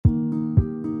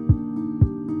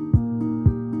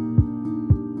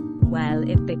well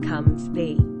it becomes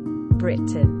thee,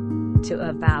 Britain, to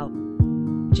avow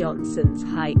Johnson's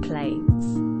high claims,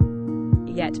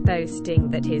 yet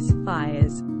boasting that his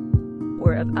fires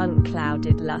were of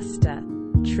unclouded lustre,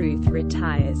 truth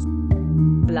retires,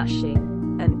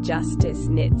 blushing, and justice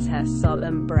knits her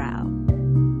solemn brow.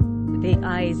 The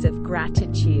eyes of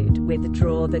gratitude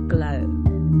withdraw the glow,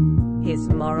 his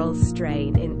moral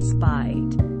strain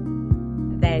inspired.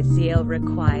 Their zeal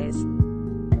requires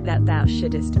that thou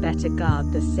shouldest better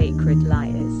guard the sacred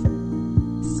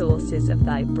lyres, sources of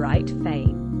thy bright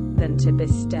fame, than to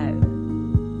bestow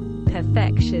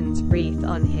perfection's wreath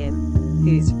on him,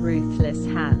 whose ruthless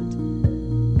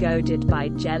hand, goaded by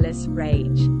jealous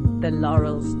rage, the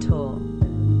laurels tore,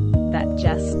 that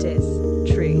justice,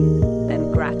 truth,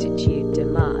 and gratitude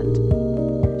demand,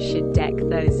 should deck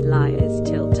those lyres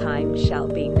till time shall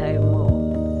be no more.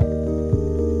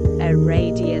 A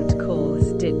radiant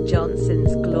course did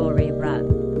Johnson's glory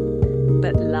run,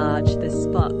 but large the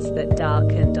spots that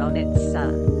darkened on its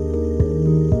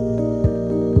sun.